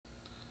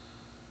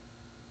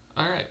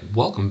Alright,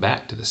 welcome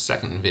back to the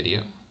second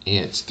video.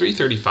 It's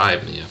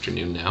 3:35 in the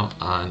afternoon now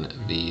on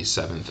the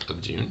 7th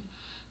of June,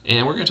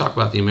 and we're going to talk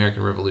about the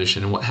American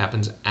Revolution and what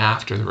happens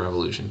after the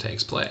Revolution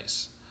takes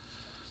place.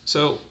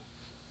 So,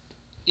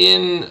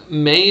 in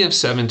May of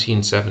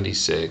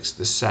 1776,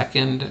 the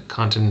Second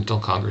Continental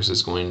Congress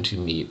is going to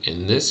meet,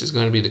 and this is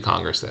going to be the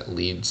Congress that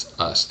leads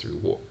us through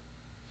war.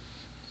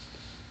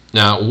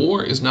 Now,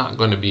 war is not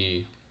going to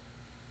be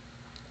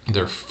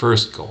their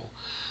first goal.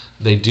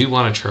 They do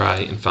want to try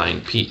and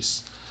find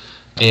peace.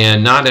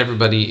 And not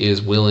everybody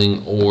is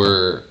willing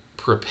or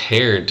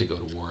prepared to go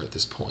to war at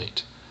this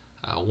point.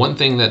 One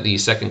thing that the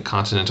Second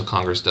Continental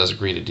Congress does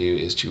agree to do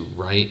is to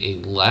write a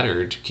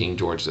letter to King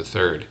George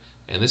III,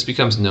 and this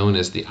becomes known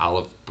as the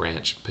Olive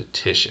Branch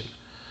Petition.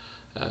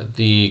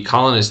 The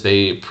colonists,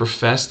 they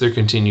profess their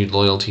continued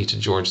loyalty to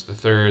George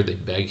III, they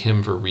beg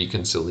him for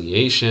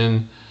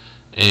reconciliation,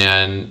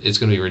 and it's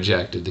going to be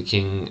rejected. The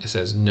king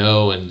says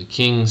no, and the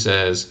king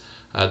says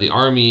the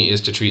army is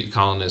to treat the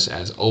colonists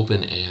as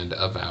open and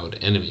avowed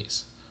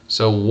enemies.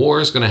 So war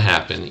is going to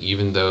happen,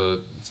 even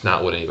though it's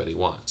not what anybody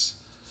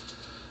wants.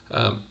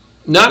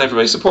 Not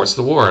everybody supports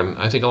the war, and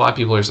I think a lot of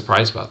people are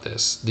surprised about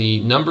this. The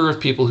number of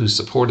people who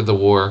supported the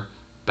war,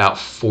 about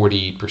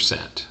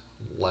 40%,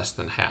 less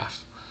than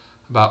half.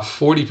 About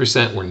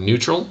 40% were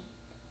neutral,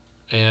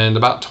 and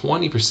about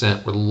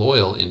 20% were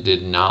loyal and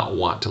did not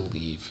want to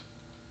leave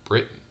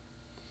Britain.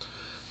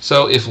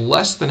 So if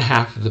less than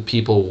half of the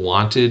people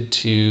wanted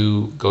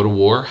to go to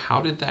war, how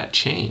did that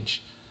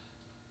change?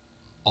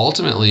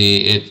 Ultimately,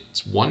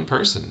 it's one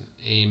person,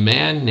 a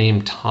man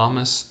named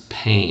Thomas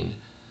Paine.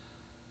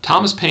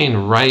 Thomas Paine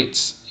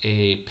writes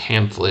a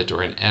pamphlet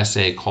or an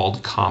essay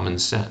called Common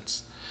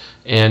Sense.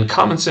 And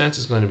Common Sense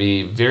is going to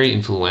be very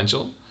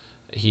influential.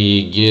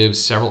 He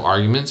gives several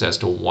arguments as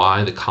to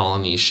why the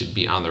colonies should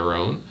be on their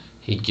own.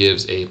 He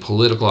gives a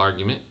political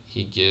argument,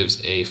 he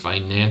gives a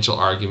financial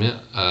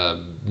argument,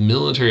 a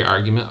military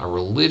argument, a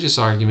religious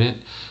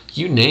argument,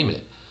 you name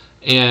it.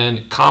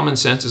 And Common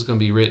Sense is going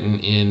to be written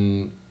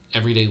in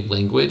everyday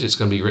language. It's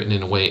going to be written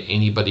in a way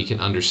anybody can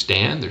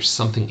understand. There's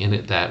something in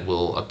it that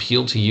will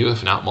appeal to you,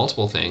 if not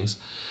multiple things.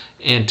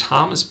 And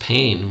Thomas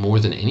Paine, more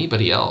than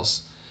anybody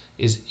else,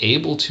 is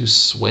able to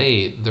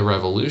sway the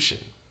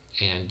revolution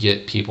and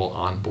get people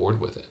on board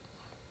with it.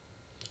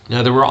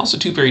 Now, there were also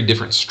two very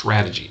different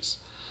strategies.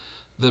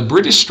 The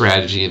British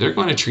strategy, they're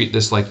going to treat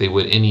this like they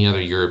would any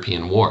other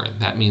European war.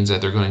 That means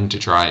that they're going to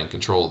try and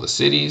control the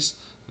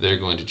cities, they're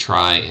going to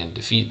try and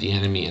defeat the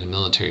enemy in a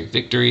military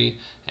victory,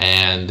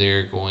 and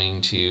they're going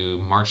to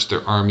march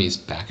their armies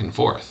back and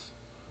forth.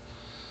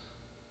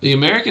 The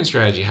American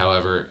strategy,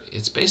 however,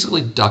 it's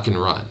basically duck and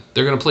run.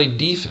 They're going to play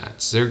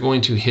defense. They're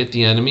going to hit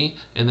the enemy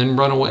and then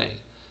run away.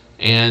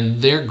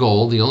 And their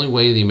goal, the only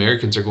way the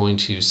Americans are going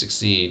to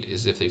succeed,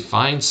 is if they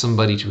find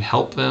somebody to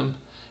help them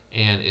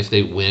and if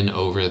they win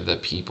over the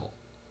people.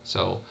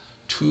 So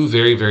two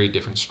very, very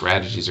different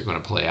strategies are going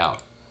to play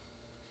out.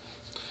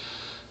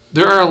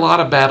 There are a lot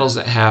of battles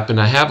that happen.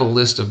 I have a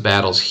list of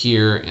battles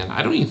here, and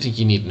I don't even think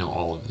you need to know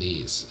all of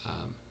these.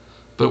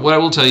 But what I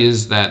will tell you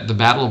is that the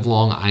Battle of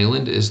Long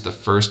Island is the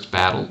first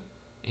battle,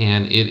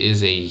 and it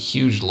is a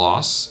huge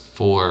loss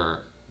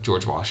for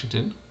George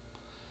Washington.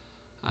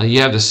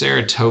 You have the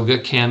Saratoga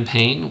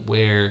campaign,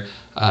 where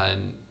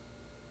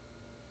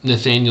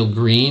Nathaniel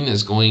Greene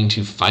is going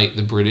to fight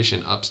the British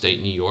in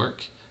upstate New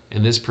York,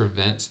 and this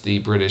prevents the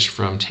British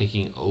from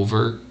taking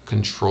over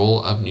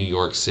control of New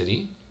York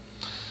City.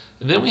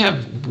 And then we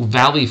have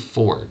Valley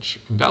Forge.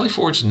 Valley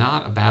Forge,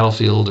 not a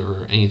battlefield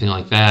or anything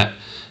like that.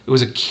 It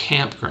was a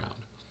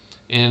campground.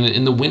 And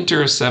in the winter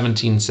of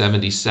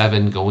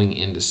 1777 going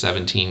into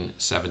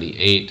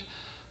 1778,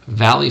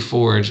 Valley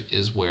Forge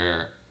is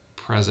where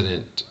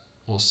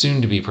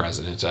soon to be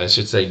president, I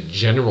should say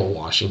General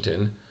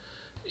Washington,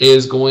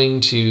 is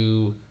going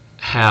to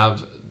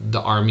have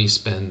the army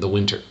spend the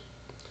winter.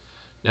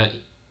 Now,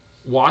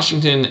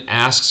 Washington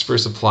asks for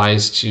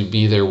supplies to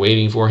be there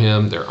waiting for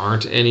him. There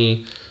aren't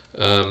any.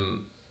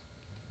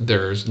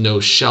 There's no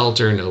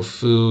shelter, no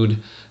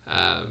food.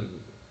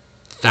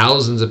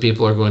 Thousands of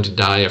people are going to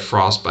die of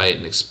frostbite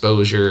and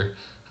exposure.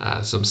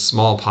 Some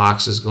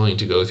smallpox is going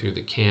to go through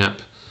the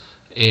camp.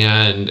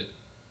 And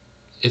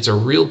it's a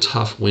real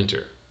tough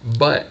winter.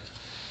 But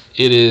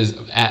it is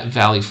at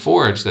Valley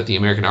Forge that the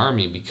American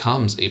army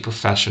becomes a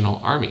professional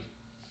army.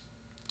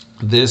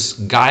 This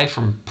guy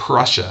from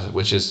Prussia,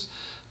 which is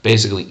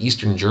basically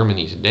Eastern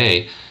Germany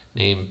today,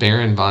 named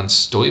Baron von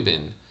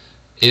Steuben,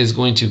 is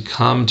going to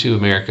come to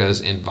Americas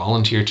and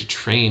volunteer to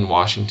train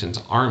Washington's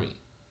army.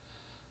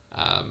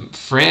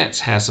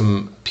 France has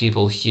some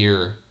people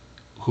here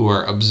who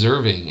are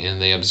observing,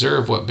 and they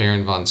observe what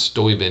Baron von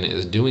Steuben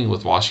is doing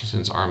with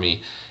Washington's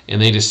army,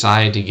 and they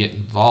decide to get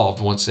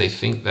involved once they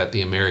think that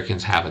the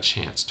Americans have a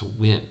chance to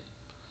win.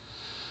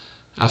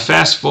 Now,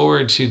 fast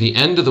forward to the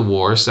end of the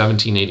war,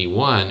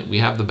 1781, we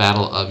have the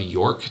Battle of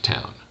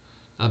Yorktown.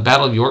 Now, the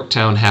Battle of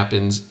Yorktown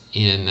happens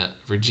in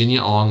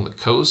Virginia along the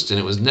coast, and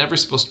it was never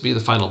supposed to be the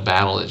final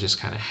battle. It just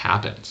kind of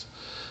happens.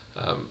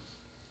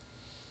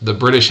 The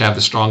British have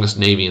the strongest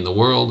navy in the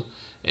world,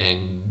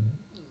 and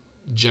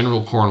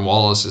General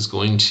Cornwallis is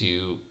going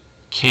to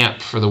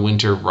camp for the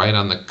winter right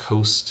on the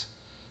coast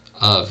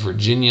of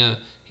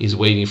Virginia. He's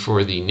waiting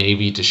for the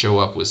Navy to show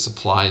up with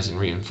supplies and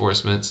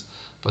reinforcements,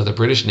 but the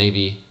British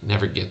Navy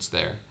never gets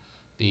there.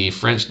 The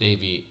French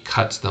Navy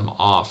cuts them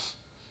off,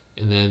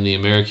 and then the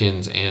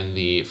Americans and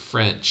the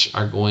French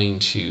are going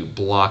to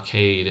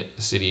blockade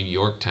the city of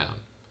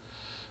Yorktown.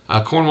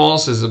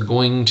 Cornwallis is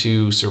going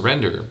to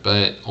surrender,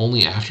 but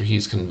only after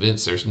he's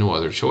convinced there's no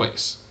other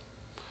choice.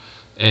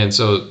 And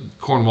so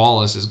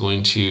Cornwallis is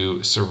going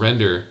to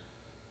surrender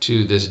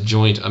to this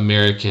joint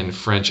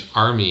American-French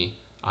army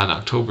on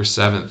October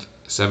 7th,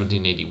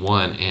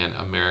 1781, and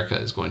America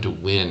is going to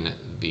win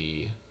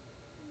the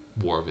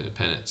War of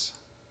Independence.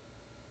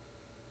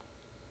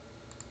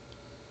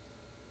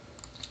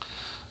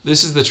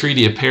 This is the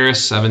Treaty of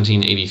Paris,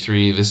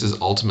 1783. This is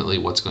ultimately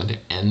what's going to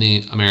end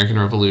the American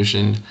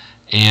Revolution.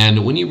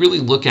 And when you really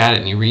look at it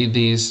and you read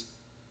these,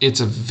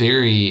 it's a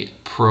very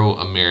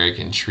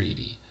pro-American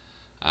treaty.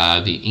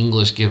 The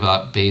English give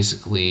up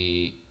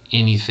basically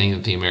anything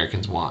that the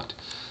Americans want.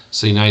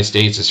 So the United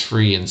States is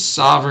free and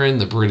sovereign.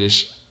 The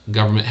British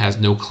government has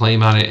no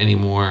claim on it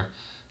anymore.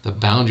 The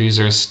boundaries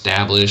are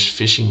established.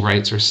 Fishing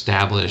rights are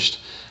established.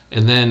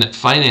 And then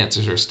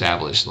finances are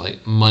established.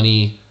 Like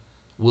money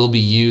will be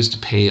used to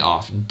pay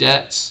off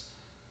debts.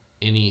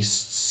 Any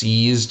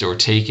seized or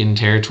taken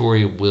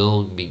territory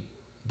will be,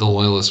 the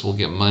loyalists will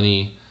get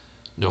money.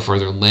 No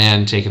further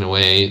land taken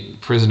away.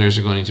 Prisoners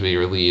are going to be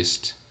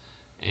released.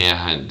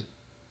 And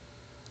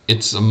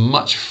it's a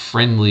much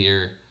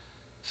friendlier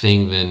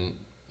thing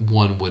than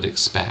one would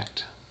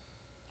expect.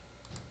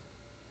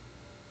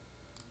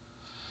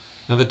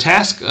 Now, the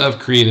task of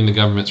creating the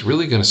government is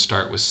really going to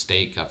start with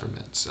state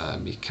governments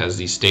because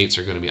these states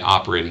are going to be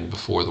operating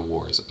before the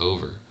war is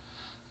over.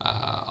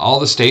 All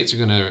the states are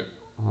going to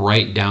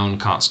write down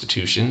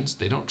constitutions.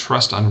 They don't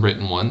trust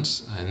unwritten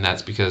ones, and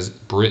that's because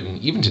Britain,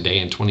 even today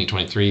in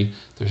 2023,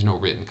 there's no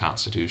written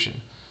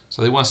constitution.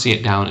 So they want to see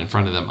it down in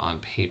front of them on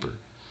paper.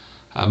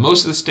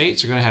 Most of the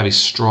states are going to have a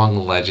strong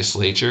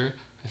legislature.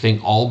 I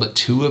think all but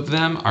 2 of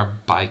them are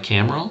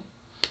bicameral.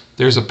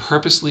 There's a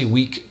purposely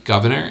weak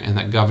governor, and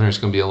that governor is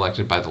going to be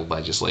elected by the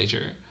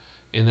legislature.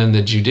 And then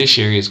the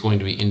judiciary is going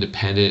to be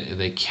independent, and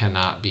they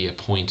cannot be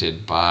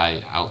appointed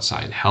by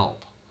outside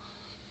help.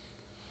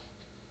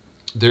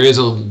 There is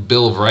a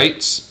Bill of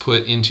Rights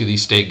put into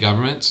these state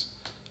governments,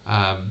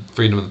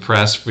 freedom of the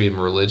press, freedom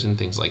of religion,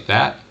 things like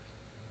that.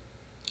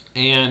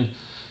 And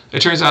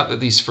it turns out that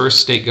these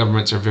first state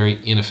governments are very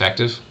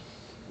ineffective.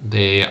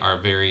 They are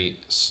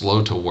very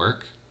slow to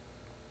work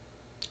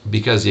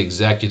because the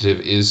executive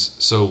is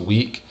so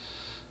weak.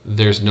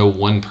 There's no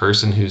one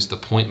person who's the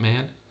point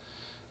man.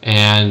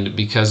 And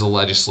because the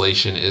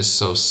legislation is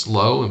so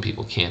slow and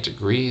people can't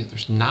agree,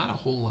 there's not a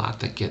whole lot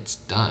that gets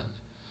done.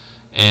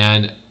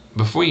 And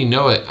before you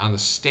know it, on the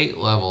state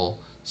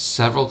level,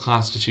 several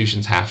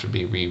constitutions have to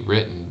be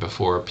rewritten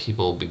before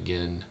people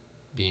begin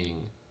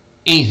being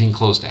anything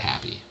close to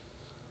happy.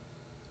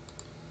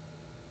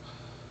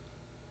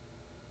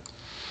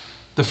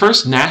 The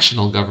first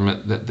national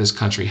government that this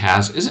country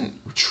has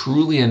isn't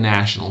truly a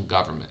national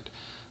government.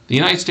 The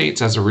United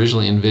States, as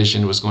originally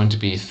envisioned, was going to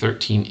be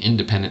 13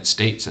 independent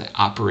states that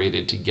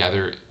operated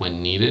together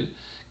when needed,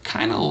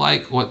 kind of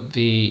like what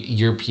the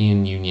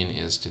European Union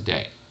is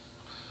today.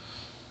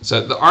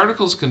 So the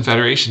Articles of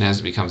Confederation, as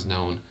it becomes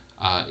known,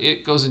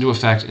 it goes into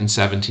effect in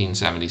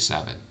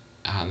 1777.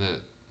 On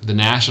the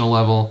national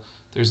level,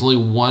 there's only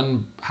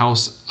one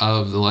house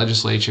of the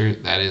legislature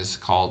that is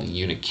called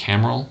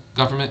unicameral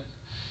government.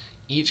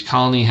 Each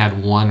colony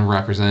had one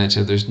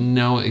representative. There's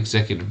no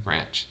executive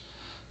branch.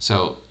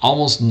 So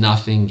almost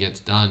nothing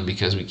gets done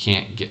because we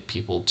can't get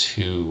people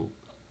to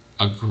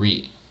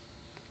agree.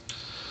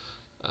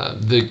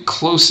 The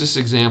closest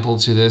example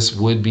to this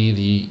would be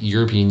the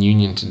European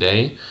Union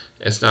today.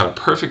 It's not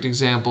a perfect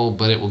example,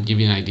 but it will give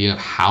you an idea of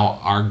how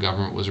our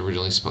government was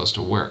originally supposed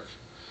to work.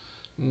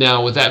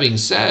 Now, with that being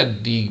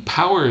said, the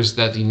powers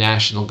that the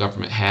national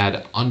government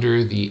had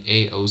under the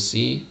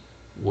AOC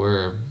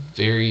were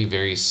very,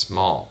 very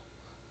small.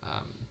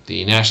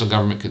 The national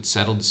government could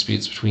settle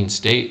disputes between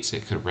states.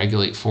 It could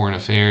regulate foreign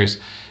affairs.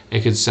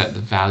 It could set the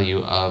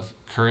value of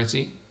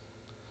currency.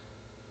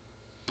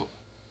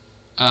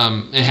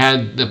 It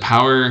had the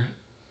power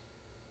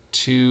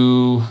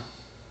to...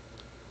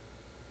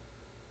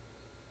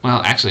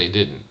 Well, actually it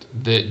didn't.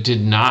 It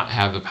did not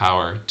have the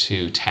power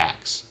to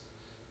tax.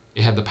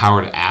 It had the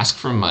power to ask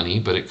for money,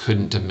 but it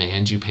couldn't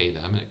demand you pay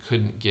them, and it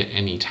couldn't get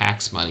any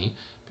tax money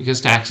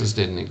because taxes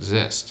didn't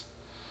exist.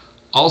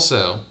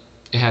 Also,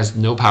 it has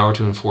no power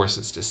to enforce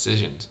its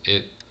decisions.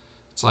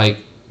 It's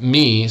like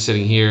me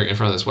sitting here in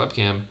front of this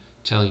webcam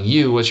telling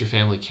you what your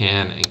family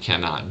can and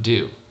cannot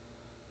do.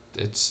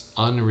 It's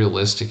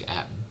unrealistic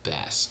at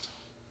best.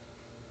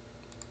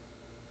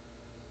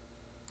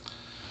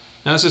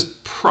 Now, this is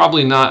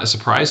probably not a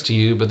surprise to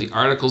you, but the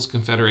Articles of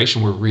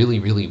Confederation were really,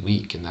 really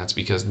weak, and that's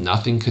because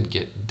nothing could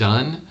get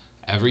done.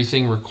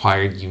 Everything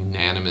required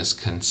unanimous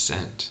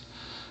consent.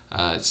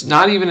 It's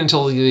not even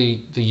until the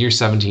year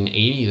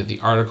 1780 that the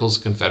Articles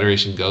of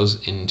Confederation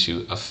goes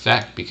into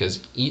effect,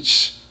 because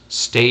each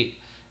state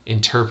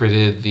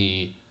interpreted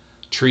the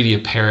Treaty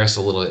of Paris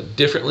a little bit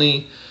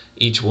differently.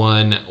 Each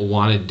one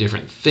wanted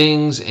different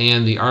things,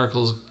 and the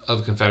Articles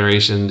of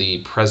Confederation,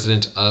 the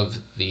president of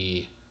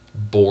the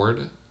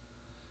board,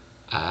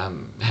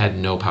 had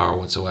no power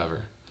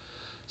whatsoever.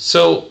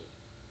 So,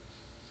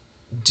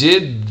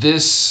 did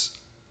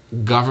this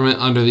government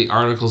under the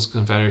Articles of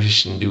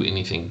Confederation do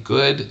anything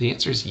good? The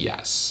answer is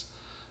yes.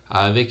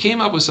 They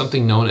came up with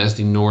something known as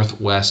the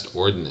Northwest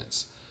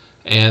Ordinance.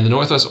 And the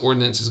Northwest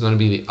Ordinance is going to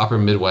be the upper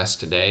Midwest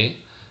today.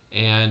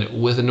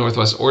 And with the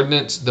Northwest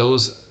Ordinance,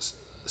 those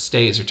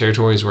states or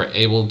territories were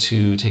able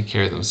to take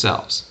care of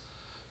themselves.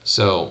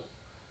 So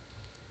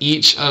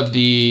each of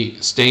the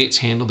states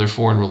handled their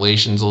foreign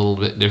relations a little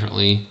bit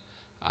differently.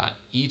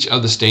 Each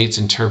of the states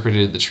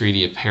interpreted the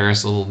Treaty of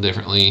Paris a little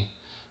differently.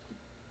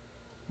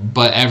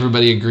 But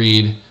everybody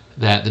agreed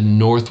that the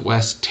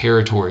Northwest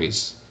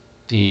Territories,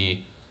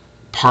 the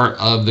part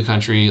of the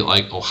country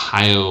like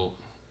Ohio,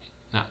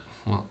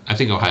 I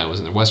think Ohio was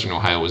in there, Western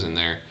Ohio was in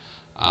there,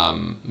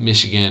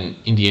 Michigan,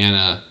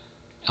 Indiana,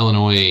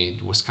 Illinois,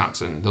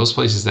 Wisconsin, those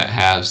places that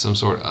have some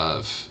sort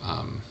of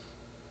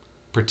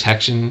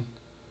protection.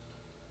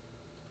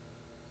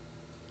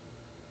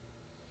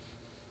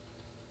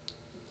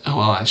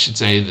 Well, I should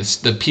say this,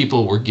 the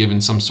people were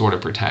given some sort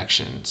of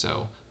protection.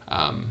 So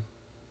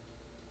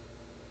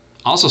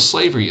also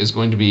slavery is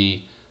going to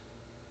be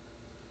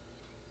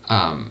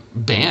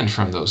banned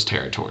from those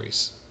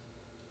territories.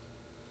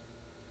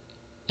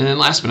 And then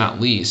last but not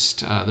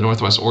least, the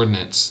Northwest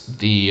Ordinance,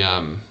 the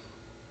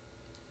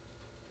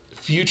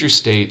future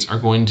states are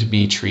going to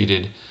be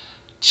treated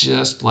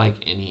just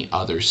like any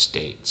other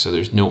state. So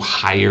there's no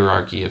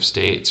hierarchy of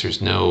states.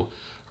 There's no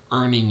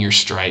earning your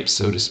stripes,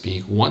 so to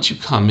speak. Once you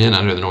come in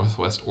under the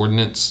Northwest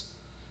Ordinance,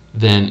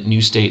 then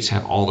new states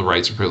have all the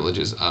rights and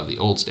privileges of the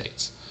old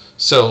states.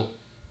 So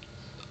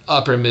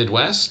upper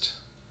Midwest,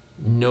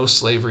 no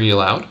slavery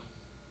allowed.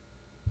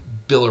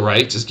 Bill of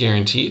Rights is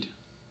guaranteed.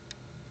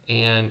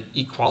 And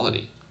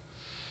equality.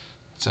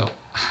 So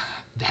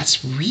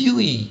that's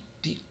really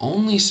the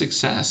only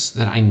success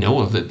that I know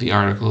of that the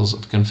Articles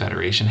of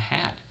Confederation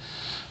had.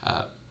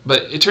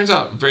 But it turns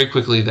out very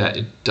quickly that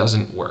it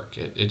doesn't work.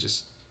 It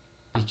just,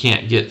 you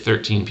can't get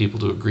 13 people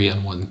to agree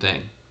on one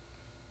thing.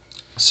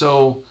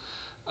 So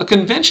a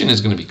convention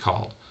is going to be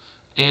called.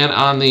 And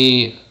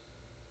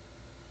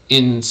in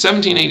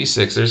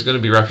 1786, there's going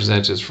to be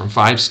representatives from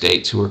 5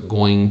 states who are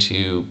going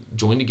to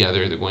join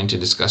together. They're going to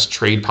discuss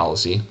trade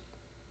policy.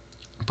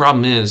 The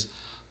problem is,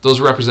 those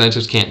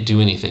representatives can't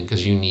do anything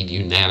because you need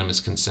unanimous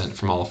consent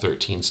from all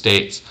 13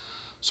 states.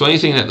 So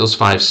anything that those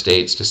 5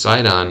 states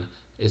decide on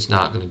is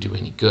not going to do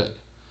any good.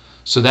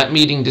 So that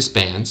meeting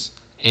disbands,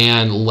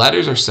 and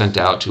letters are sent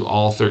out to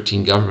all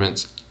 13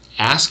 governments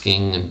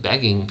asking and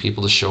begging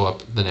people to show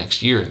up the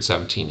next year in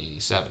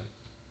 1787.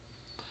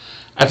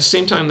 At the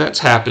same time that's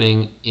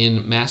happening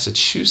in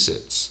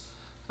Massachusetts,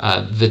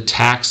 the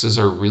taxes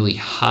are really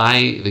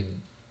high,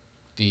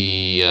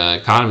 the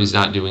economy is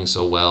not doing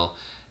so well,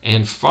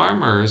 and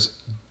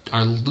farmers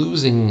are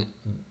losing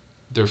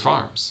their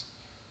farms.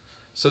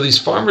 So these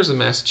farmers in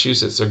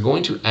Massachusetts are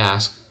going to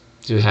ask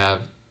to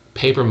have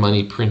paper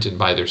money printed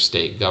by their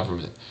state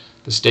government.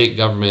 The state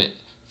government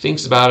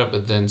thinks about it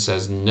but then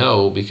says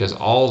no, because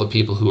all the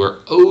people who are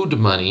owed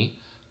money,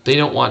 they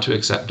don't want to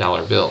accept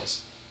dollar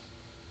bills.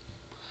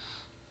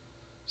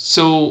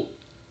 So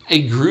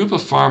a group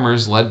of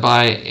farmers led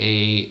by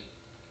an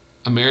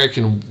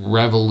American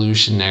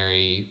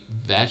Revolutionary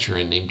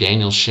veteran named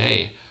Daniel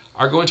Shea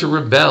are going to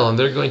rebel, and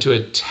they're going to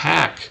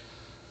attack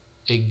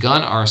a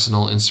gun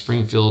arsenal in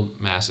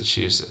Springfield,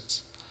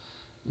 Massachusetts.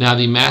 Now,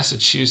 the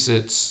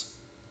Massachusetts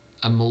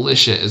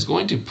militia is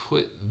going to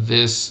put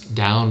this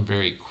down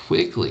very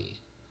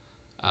quickly.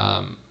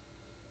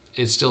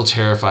 It still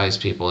terrifies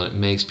people, and it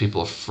makes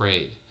people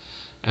afraid.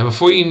 And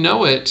before you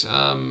know it,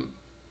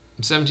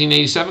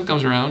 1787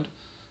 comes around,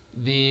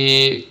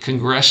 the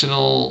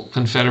Congressional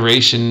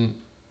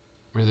Confederation,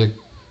 or the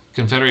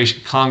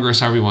Confederation Congress,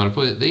 however you want to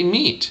put it, they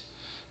meet.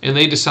 And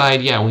they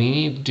decide, yeah, we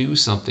need to do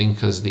something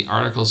because the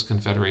Articles of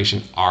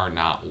Confederation are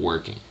not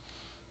working.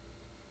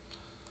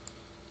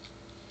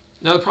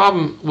 Now, the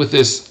problem with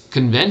this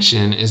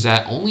convention is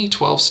that only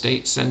 12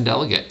 states send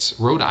delegates.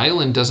 Rhode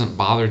Island doesn't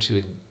bother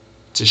to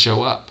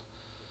show up.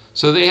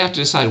 So they have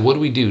to decide, what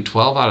do we do?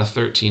 12 out of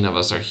 13 of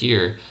us are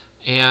here.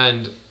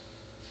 And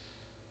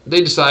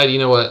they decide, you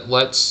know what,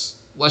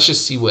 let's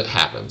just see what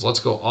happens. Let's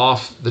go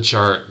off the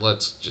chart.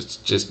 Let's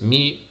just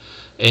meet.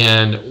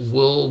 And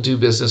we'll do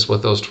business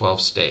with those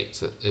 12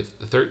 states. If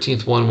the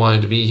 13th one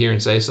wanted to be here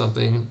and say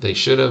something, they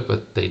should have,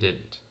 but they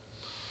didn't.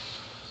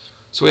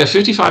 So we have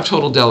 55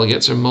 total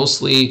delegates. They're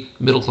mostly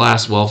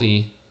middle-class,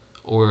 wealthy,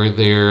 or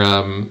they're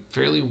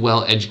fairly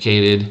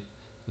well-educated.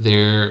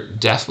 They're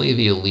definitely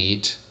the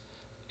elite.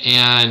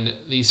 And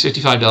these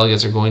 55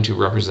 delegates are going to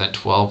represent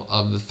 12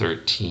 of the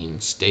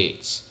 13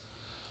 states.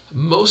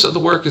 Most of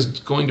the work is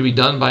going to be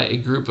done by a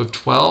group of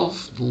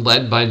 12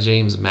 led by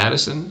James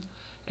Madison.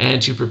 And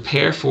to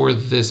prepare for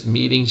this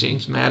meeting,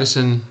 James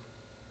Madison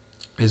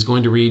is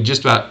going to read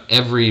just about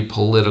every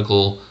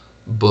political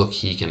book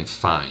he can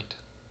find.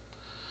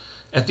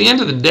 At the end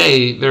of the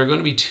day, there are going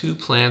to be two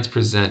plans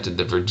presented,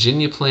 the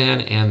Virginia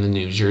plan and the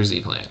New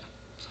Jersey plan.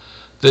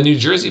 The New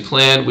Jersey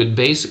plan would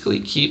basically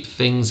keep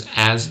things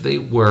as they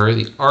were.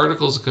 The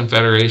Articles of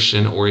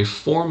Confederation, or a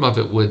form of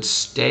it, would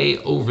stay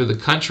over the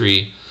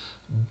country,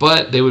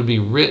 but they would be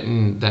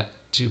written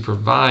to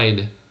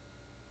provide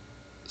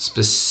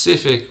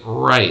specific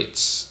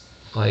rights,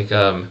 like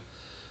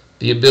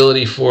the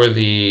ability for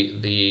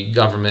the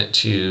government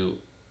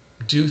to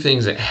do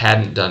things it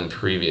hadn't done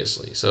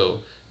previously.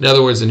 So, in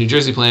other words, the New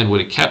Jersey plan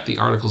would have kept the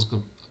Articles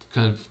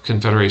of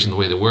Confederation the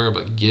way they were,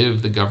 but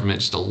give the government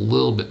just a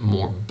little bit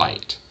more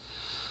bite.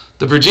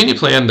 The Virginia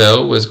plan,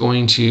 though, was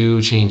going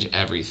to change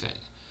everything.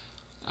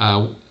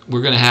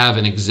 We're going to have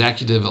an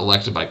executive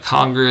elected by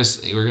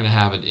Congress. We're going to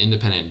have an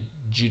independent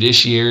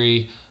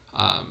judiciary.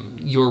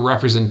 Your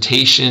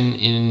representation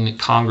in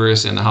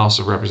Congress and the House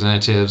of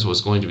Representatives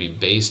was going to be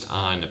based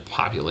on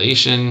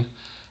population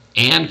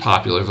and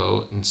popular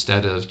vote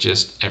instead of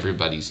just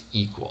everybody's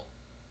equal.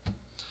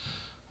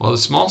 Well, the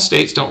small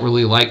states don't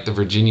really like the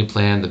Virginia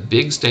plan. The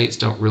big states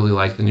don't really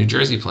like the New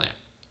Jersey plan.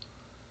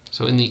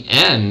 So in the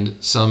end,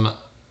 some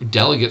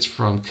delegates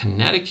from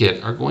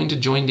Connecticut are going to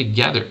join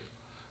together.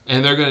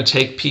 And they're going to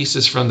take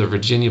pieces from the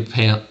Virginia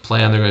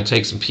plan. They're going to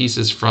take some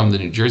pieces from the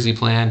New Jersey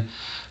plan.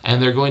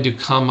 And they're going to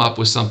come up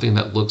with something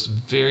that looks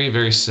very,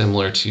 very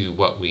similar to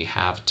what we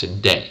have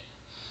today.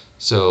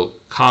 So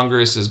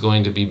Congress is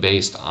going to be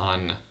based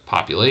on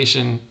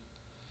population.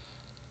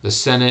 The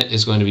Senate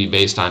is going to be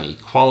based on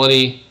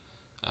equality.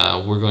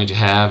 We're going to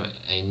have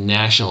a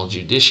national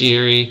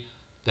judiciary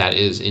that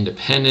is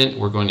independent.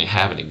 We're going to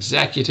have an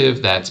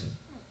executive that's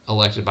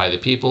elected by the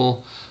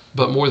people.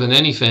 But more than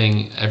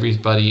anything,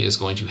 everybody is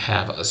going to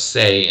have a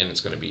say, and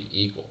it's going to be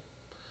equal.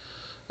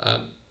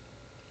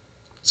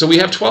 So we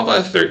have 12 out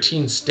of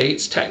 13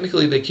 states.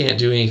 Technically, they can't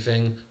do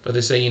anything, but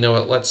they say, you know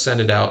what, let's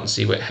send it out and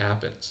see what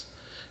happens.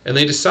 And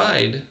they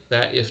decide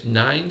that if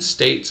 9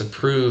 states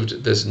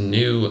approved this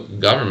new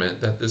government,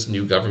 that this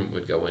new government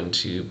would go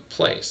into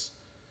place.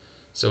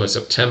 So in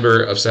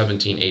September of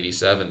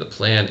 1787, the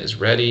plan is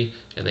ready,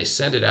 and they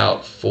send it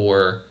out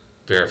for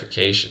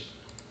verification.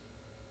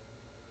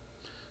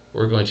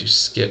 We're going to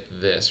skip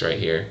this right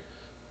here.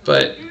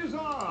 But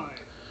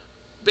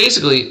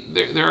basically,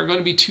 there are going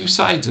to be two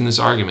sides in this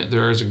argument.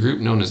 There is a group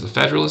known as the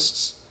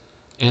Federalists,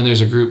 and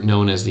there's a group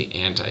known as the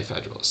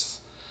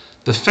Anti-Federalists.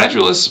 The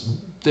Federalists,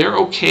 they're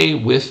okay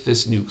with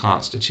this new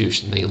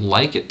Constitution. They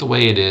like it the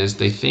way it is.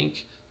 They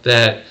think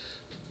that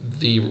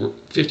the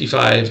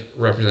 55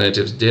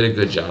 representatives did a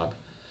good job.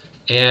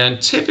 And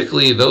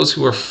typically, those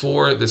who are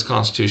for this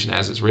Constitution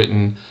as it's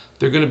written,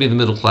 they're going to be the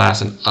middle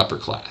class and upper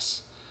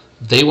class.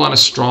 They want a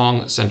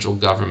strong central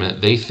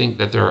government. They think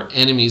that there are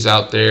enemies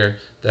out there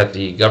that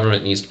the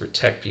government needs to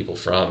protect people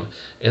from.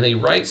 And they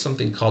write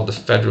something called the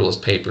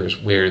Federalist Papers,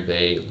 where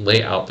they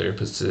lay out their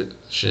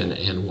position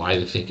and why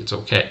they think it's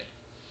okay.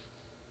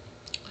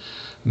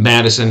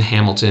 Madison,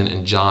 Hamilton,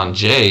 and John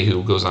Jay,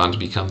 who goes on to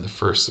become the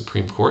first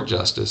Supreme Court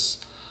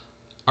Justice,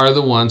 are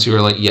the ones who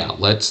are like, yeah,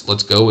 let's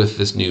go with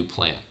this new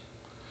plan.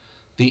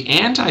 The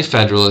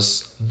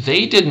Anti-Federalists,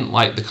 they didn't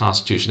like the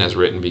Constitution as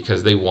written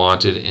because they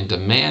wanted and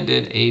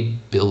demanded a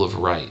Bill of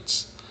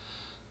Rights.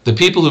 The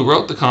people who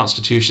wrote the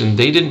Constitution,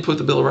 they didn't put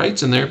the Bill of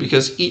Rights in there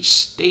because each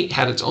state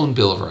had its own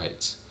Bill of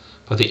Rights.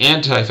 But the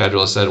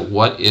Anti-Federalists said,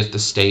 what if the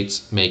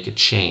states make a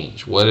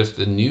change? What if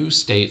the new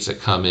states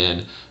that come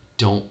in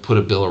don't put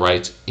a Bill of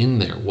Rights in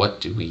there? What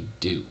do we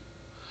do?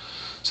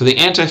 So the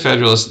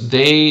Anti-Federalists,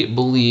 they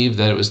believed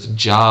that it was the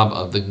job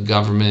of the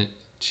government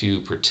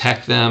to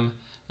protect them,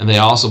 and they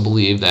also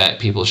believed that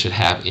people should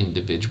have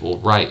individual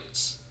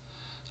rights.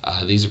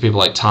 These are people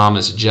like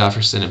Thomas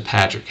Jefferson and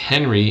Patrick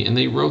Henry, and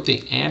they wrote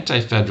the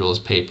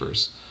Anti-Federalist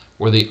Papers,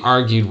 where they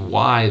argued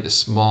why the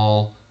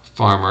small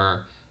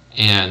farmer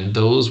and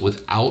those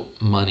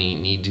without money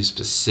need to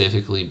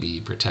specifically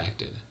be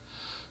protected.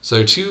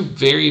 So two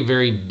very,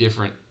 very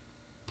different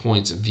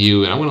points of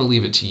view, and I'm going to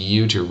leave it to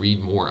you to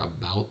read more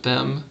about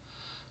them.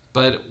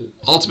 But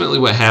ultimately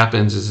what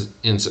happens is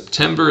in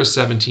September of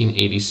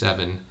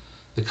 1787,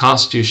 the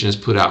Constitution is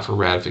put out for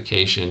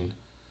ratification.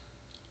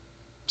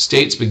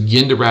 States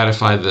begin to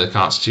ratify the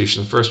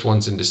Constitution. The first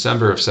one's in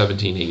December of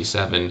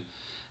 1787.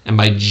 And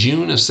by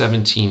June of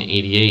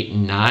 1788,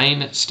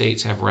 9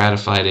 states have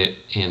ratified it,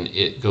 and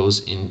it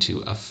goes into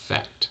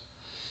effect.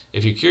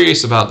 If you're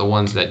curious about the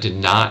ones that did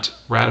not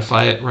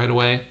ratify it right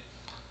away,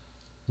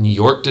 New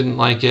York didn't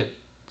like it,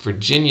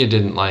 Virginia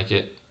didn't like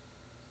it,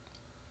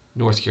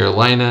 North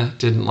Carolina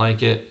didn't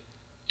like it,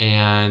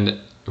 and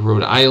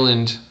Rhode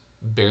Island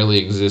barely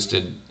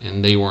existed,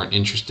 and they weren't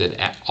interested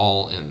at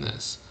all in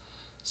this.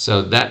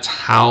 So that's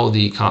how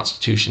the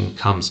Constitution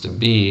comes to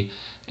be,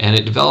 and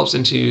it develops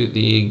into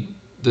the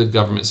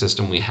government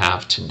system we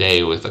have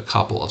today with a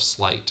couple of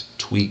slight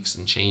tweaks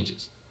and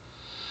changes.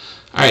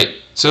 All right,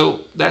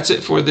 so that's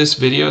it for this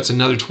video. It's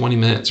another 20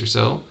 minutes or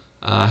so.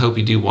 I hope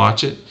you do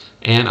watch it.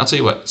 And I'll tell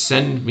you what,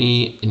 send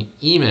me an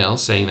email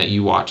saying that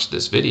you watched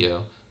this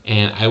video,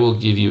 and I will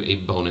give you a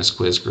bonus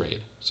quiz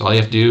grade. So all you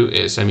have to do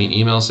is send me an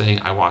email saying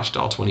I watched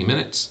all 20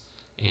 minutes,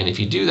 and if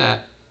you do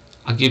that,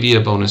 I'll give you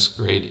a bonus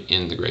grade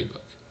in the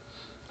gradebook.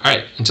 All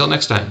right, until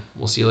next time,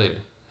 we'll see you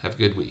later. Have a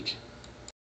good week.